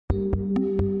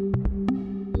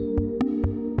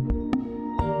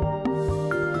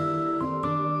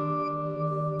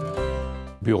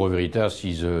Bureau Veritas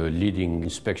is a leading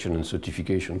inspection and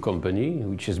certification company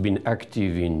which has been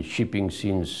active in shipping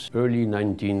since early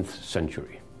 19th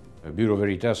century. Bureau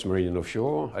Veritas Marine and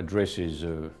Offshore addresses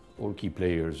all key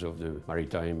players of the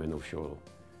maritime and offshore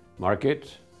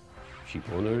market, ship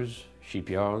owners,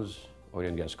 shipyards, oil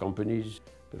and gas companies,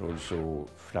 but also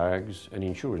flags and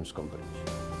insurance companies.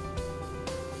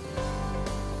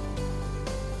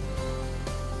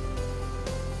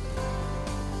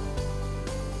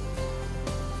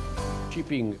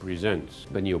 Shipping presents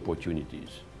many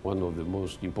opportunities. One of the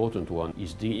most important ones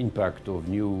is the impact of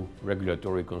new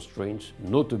regulatory constraints,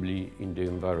 notably in the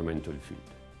environmental field.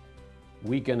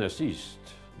 We can assist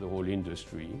the whole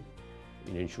industry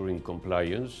in ensuring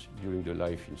compliance during the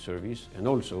life in service and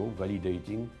also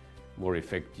validating more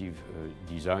effective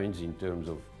designs in terms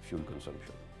of fuel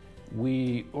consumption.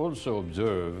 We also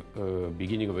observe a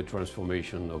beginning of a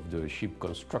transformation of the ship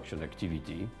construction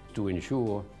activity to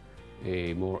ensure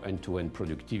a more end-to-end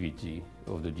productivity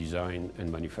of the design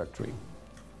and manufacturing.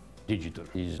 Digital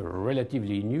is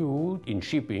relatively new in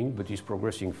shipping, but is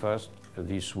progressing fast.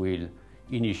 This will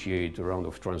initiate a round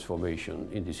of transformation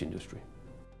in this industry.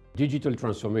 Digital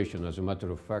transformation, as a matter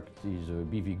of fact, is a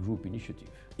BV Group initiative.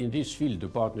 In this field, the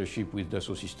partnership with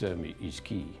Dassaut Systèmes is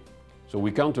key. So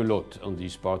we count a lot on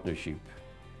this partnership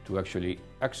to actually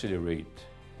accelerate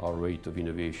our rate of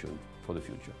innovation for the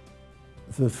future.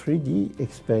 The 3D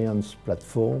experience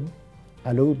platform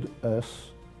allowed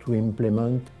us to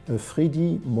implement a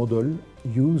 3D model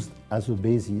used as a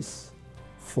basis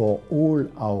for all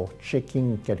our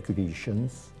checking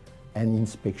calculations and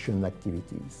inspection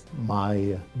activities.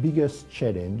 My biggest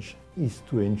challenge is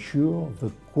to ensure the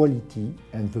quality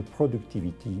and the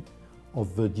productivity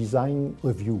of the design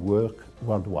review work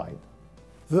worldwide.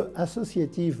 The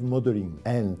associative modeling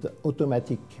and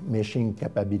automatic meshing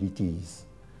capabilities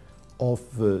of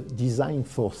the Design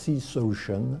for Sea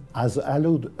solution has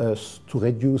allowed us to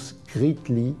reduce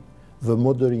greatly the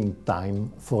modeling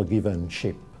time for a given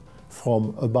ship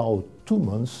from about 2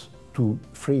 months to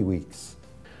 3 weeks.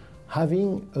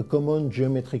 Having a common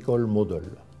geometrical model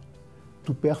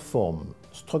to perform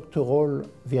structural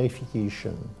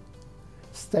verification,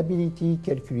 stability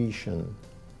calculation,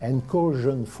 and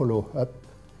corrosion follow-up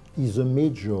is a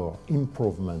major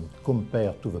improvement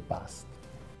compared to the past.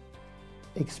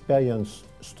 Experienced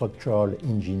structural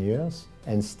engineers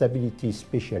and stability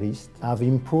specialists have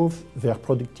improved their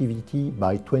productivity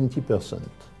by 20%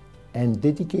 and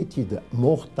dedicated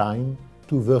more time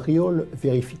to the real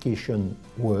verification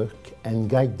work and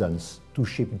guidance to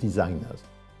ship designers.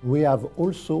 We have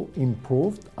also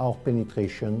improved our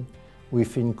penetration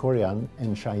within Korean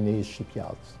and Chinese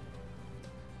shipyards.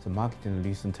 The market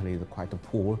recently is quite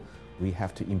poor. We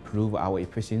have to improve our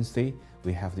efficiency,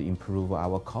 we have to improve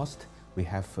our cost, we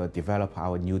have developed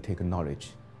our new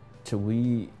technology. So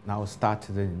we now start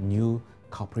the new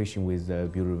cooperation with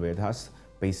Bureau Veritas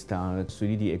based on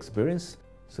 3D experience.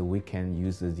 So we can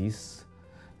use this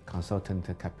consultant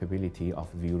capability of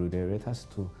Bureau Veritas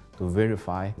to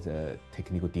verify the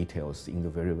technical details in the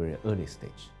very, very early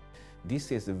stage.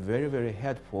 This is very, very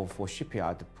helpful for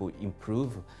shipyard to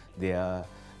improve their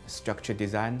structure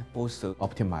design, also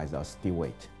optimize our steel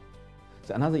weight.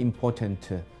 So another important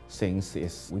things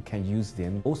is we can use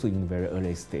them also in very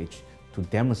early stage to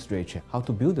demonstrate how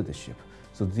to build the ship.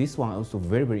 So this one also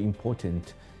very, very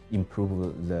important,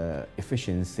 improve the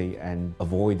efficiency and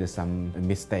avoid some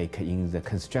mistake in the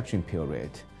construction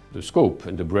period. The scope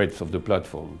and the breadth of the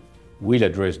platform will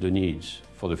address the needs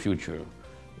for the future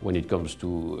when it comes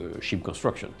to ship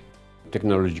construction.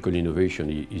 Technological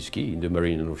innovation is key in the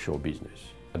marine and offshore business.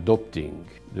 Adopting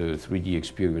the 3D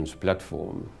experience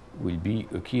platform will be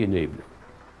a key enabler.